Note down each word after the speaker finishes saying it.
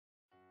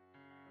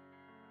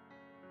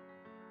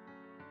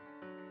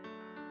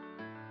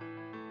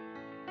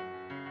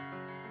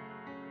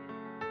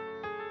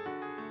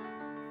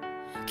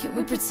Can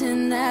we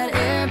pretend that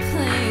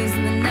airplanes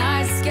in the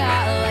night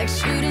sky like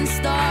shooting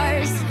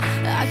stars?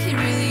 I could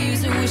really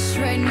use a wish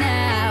right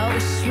now,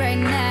 wish right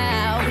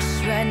now,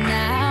 wish right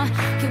now.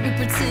 Can we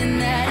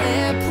pretend that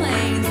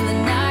airplanes in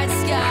the night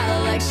sky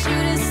like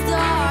shooting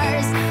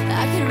stars?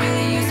 I could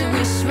really use a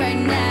wish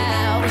right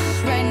now,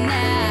 wish right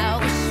now,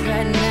 wish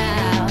right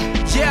now.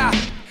 Yeah,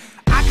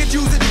 I could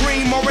use a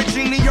dream or a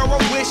genie or a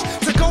wish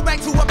to go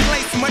back to a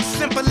place much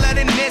simpler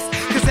than this.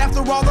 Cause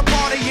after all the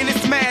partying and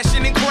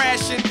smashing and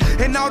crashing,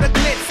 and all the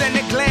glitz and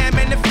the glam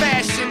and the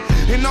fashion,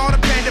 and all the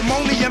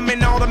pandemonium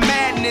and all the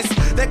madness,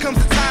 there comes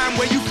a time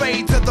where you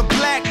fade to the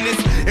blackness.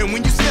 And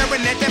when you're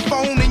staring at that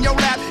phone in your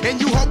lap, and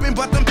you hoping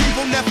but them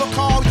people never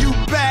call you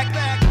back.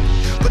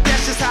 But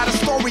that's just how the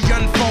story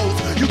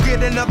unfolds. You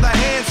get another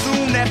hand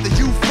soon after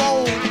you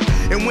fold.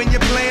 And when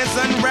your plans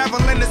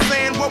unravel in the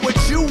sand, what would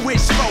you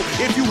wish for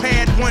if you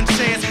had one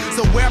chance?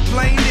 So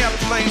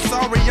airplane,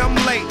 sorry I'm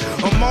late.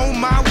 I'm on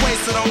my way,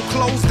 so don't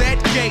close that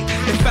gate.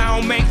 If I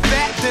don't make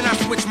that, then I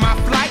switch my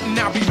flight, and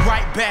I'll be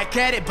right back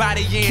at it by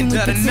the end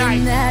of the night.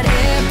 Can we pretend that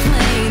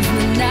airplanes in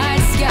the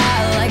night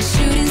sky like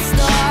shooting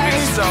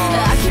stars?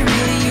 I can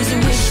really use a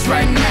wish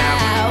right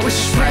now,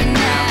 wish right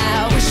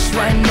now, wish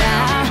right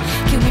now.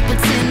 Can we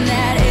pretend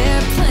that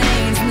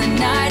airplanes in the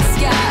night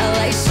sky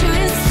like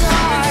shooting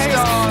stars?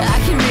 I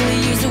can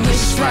really use a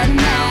wish right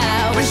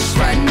now, wish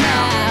right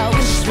now,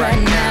 wish right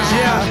now.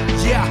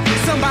 Yeah,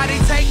 somebody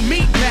take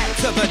me back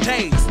to the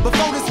days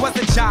before this was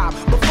a job,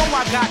 before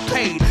I got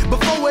paid,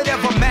 before it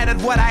ever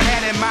mattered what I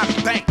had in my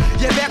bank.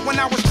 Yeah, back when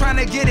I was trying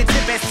to get a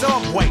tip at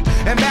Subway,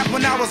 and back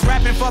when I was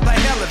rapping for the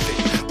hell of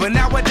it. But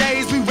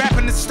nowadays we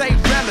rapping to stay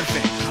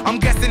relevant. I'm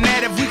guessing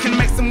that if we can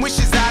make some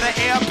wishes out of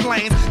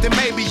airplanes, then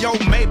maybe, yo,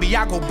 maybe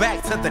I'll go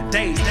back to the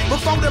days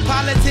before the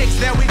politics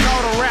that we call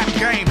the rap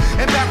game.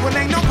 And back when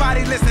ain't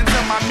nobody listened to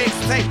my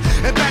mixtape.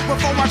 And back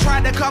before I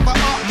tried to cover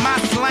up my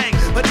slang.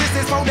 But this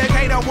is for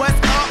Decatur, what's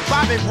up,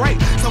 Bobby Ray?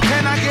 So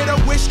can I get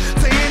a wish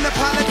to end the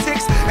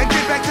politics and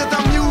get back to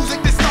the music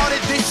that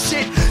started this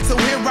shit? So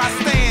here I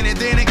stand, and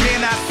then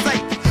again I say,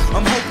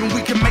 I'm hoping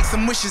we can make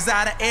some wishes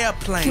out of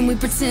airplanes. Can we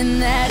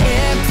pretend that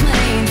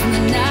airplanes in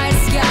the night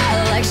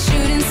sky like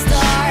shooting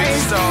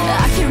stars?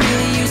 I can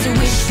really use a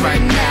wish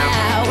right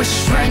now,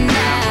 wish right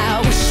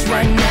now, wish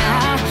right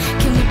now.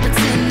 Can we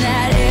pretend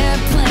that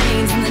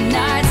airplanes in the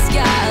night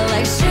sky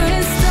like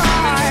shooting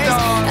stars?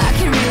 I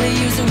can really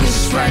use a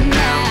wish right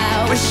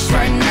now, wish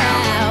right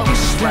now,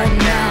 wish right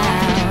now.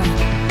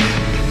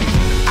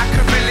 I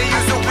could really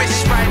use a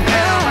wish right now.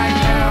 Like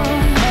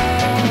shooting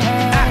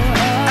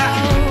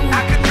stars.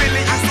 I could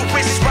really use a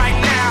wish right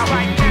now.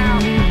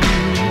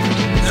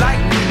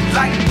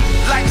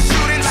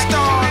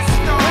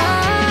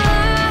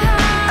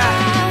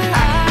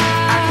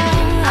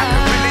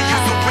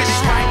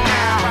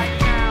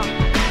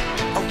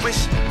 A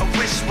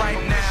wish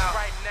right now.